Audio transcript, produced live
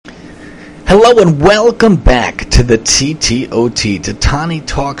Hello and welcome back to the TTOT, to Tani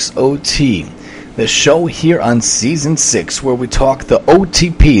Talks OT, the show here on Season 6 where we talk the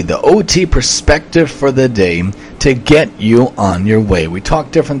OTP, the OT perspective for the day to get you on your way. We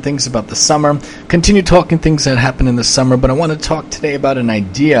talk different things about the summer, continue talking things that happen in the summer, but I want to talk today about an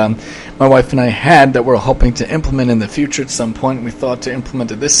idea my wife and I had that we're hoping to implement in the future at some point. We thought to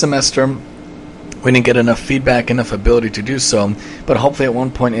implement it this semester. We didn't get enough feedback, enough ability to do so, but hopefully at one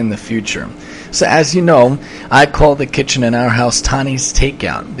point in the future. So as you know, I call the kitchen in our house Tani's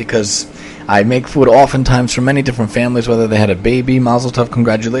Takeout because I make food oftentimes for many different families, whether they had a baby, mazel tov,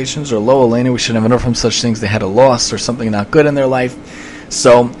 congratulations, or lo, Elena, we should never know from such things, they had a loss or something not good in their life.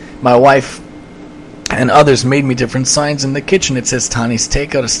 So my wife and others made me different signs in the kitchen. It says Tani's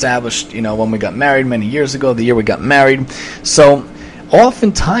Takeout, established, when we got married many years ago, the year we got married. So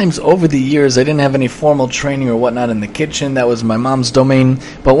oftentimes over the years, I didn't have any formal training or whatnot in the kitchen. That was my mom's domain.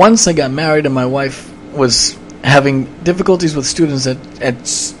 But once I got married and my wife was having difficulties with students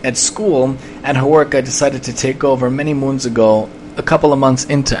at school, at her work, I decided to take over many moons ago, a couple of months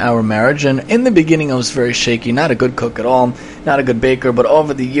into our marriage. And in the beginning, I was very shaky, not a good cook at all, not a good baker. But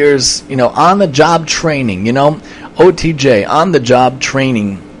over the years, on-the-job training, OTJ, on-the-job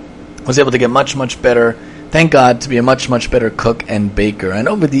training, was able to get much, much better. Thank God to be a much, much better cook and baker. And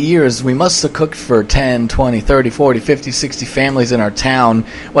over the years, we must have cooked for 10, 20, 30, 40, 50, 60 families in our town,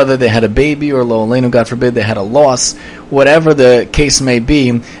 whether they had a baby or lo elenu, God forbid, they had a loss, whatever the case may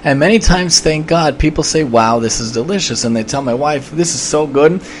be. And many times, thank God, people say, wow, this is delicious. And they tell my wife, this is so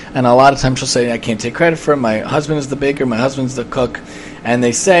good. And a lot of times she'll say, I can't take credit for it. My husband is the baker, my husband's the cook. And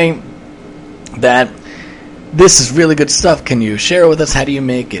they say that this is really good stuff. Can you share it with us? How do you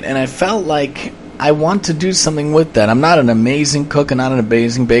make it? And I felt like I want to do something with that. I'm not an amazing cook and not an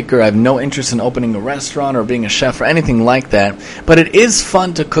amazing baker. I have no interest in opening a restaurant or being a chef or anything like that. But it is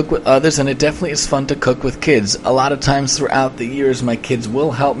fun to cook with others, and it definitely is fun to cook with kids. A lot of times throughout the years, my kids will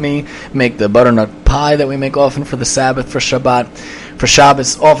help me make the butternut pie that we make often for the Sabbath, for Shabbat. For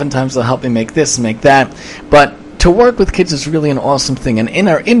Shabbos, oftentimes they'll help me make this, make that. But to work with kids is really an awesome thing. And in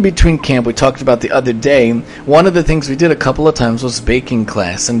our in-between camp we talked about the other day, one of the things we did a couple of times was baking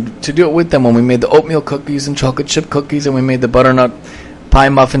class. And to do it with them, when we made the oatmeal cookies and chocolate chip cookies, and we made the butternut pie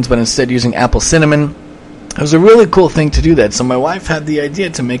muffins, but instead using apple cinnamon, it was a really cool thing to do that. So my wife had the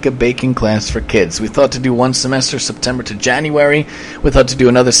idea to make a baking class for kids. We thought to do one semester, September to January. We thought to do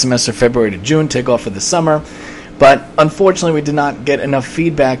another semester, February to June, take off for the summer. But unfortunately, we did not get enough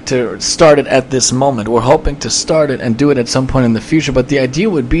feedback to start it at this moment. We're hoping to start it and do it at some point in the future. But the idea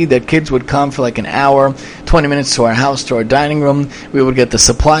would be that kids would come for like an hour, 20 minutes to our house, to our dining room. We would get the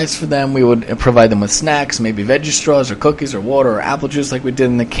supplies for them. We would provide them with snacks, maybe veggie straws or cookies or water or apple juice like we did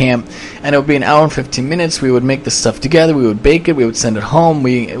in the camp. And it would be an hour and 15 minutes. We would make the stuff together. We would bake it. We would send it home.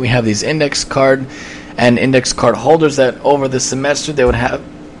 We have these index card and index card holders that over the semester they would have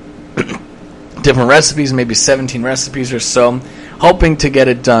different recipes, maybe 17 recipes or so, hoping to get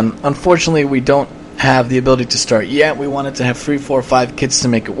it done. Unfortunately, we don't have the ability to start yet. We wanted to have 3, 4, 5 kids to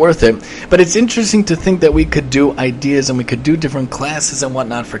make it worth it. But it's interesting to think that we could do ideas and we could do different classes and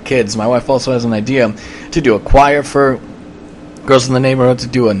whatnot for kids. My wife also has an idea to do a choir for girls in the neighborhood, to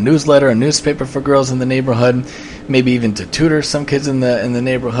do a newsletter, a newspaper for girls in the neighborhood, maybe even to tutor some kids in the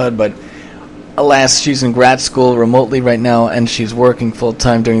neighborhood. But alas, she's in grad school remotely right now, and she's working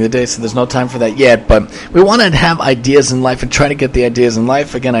full-time during the day, so there's no time for that yet. But we want to have ideas in life and try to get the ideas in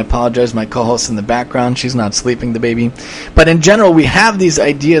life. Again, I apologize, my co-host in the background. She's not sleeping, the baby. But in general, we have these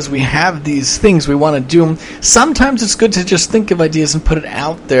ideas. We have these things we want to do. Sometimes it's good to just think of ideas and put it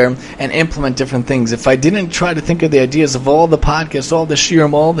out there and implement different things. If I didn't try to think of the ideas of all the podcasts, all the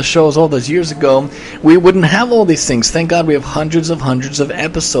shiurim, all the shows, all those years ago, we wouldn't have all these things. Thank God we have hundreds of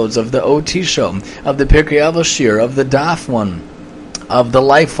episodes of the OT show, of the Pirkei Avos Shir, of the DAF one, of the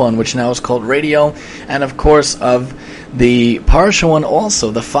Life one, which now is called Radio, and of course of the Parsha one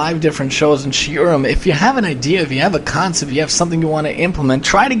also, the 5 different shows in Shiurim. If you have an idea, if you have a concept, if you have something you want to implement,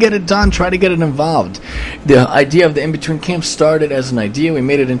 try to get it done, try to get it involved. The idea of the In-Between Camp started as an idea. We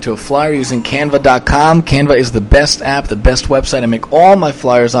made it into a flyer using Canva.com. Canva is the best app, the best website. I make all my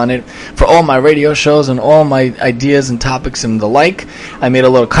flyers on it for all my radio shows and all my ideas and topics and the like. I made a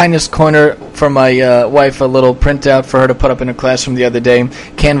little kindness corner for my wife, a little printout for her to put up in her classroom the other day.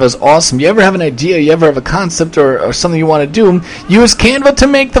 Canva's awesome. You ever have an idea, you ever have a concept or something you want to do, use Canva to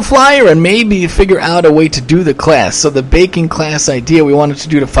make the flyer and maybe figure out a way to do the class. So the baking class idea, we wanted to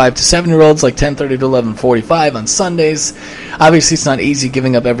do to 5 to 7-year-olds, like 10:30 to 11:45 on Sundays. Obviously, it's not easy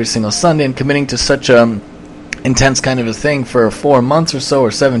giving up every single Sunday and committing to such a intense kind of a thing for 4 months or so,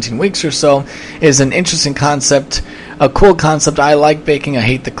 or 17 weeks or so, is an interesting concept. a cool concept. I like baking. I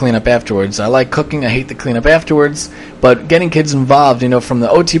hate the cleanup afterwards. I like cooking. I hate the cleanup afterwards. But getting kids involved, from the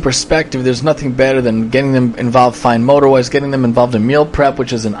OT perspective, there's nothing better than getting them involved fine motor-wise, getting them involved in meal prep,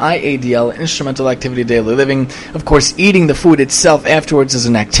 which is an IADL, instrumental activity of daily living. Of course, eating the food itself afterwards is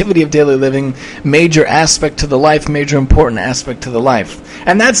an activity of daily living, major aspect to the life, major important aspect to the life.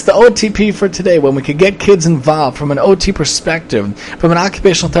 And that's the OTP for today, when we could get kids involved from an OT perspective, from an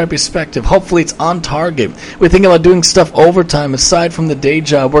occupational therapy perspective. Hopefully it's on target. We're thinking about doing stuff overtime, aside from the day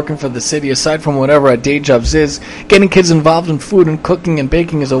job, working for the city, aside from whatever our day jobs is. Getting kids involved in food and cooking and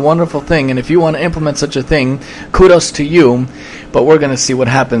baking is a wonderful thing, and if you want to implement such a thing, kudos to you, but we're going to see what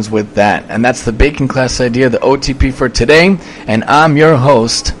happens with that. And that's the baking class idea, the OTP for today, and I'm your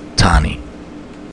host, Tani.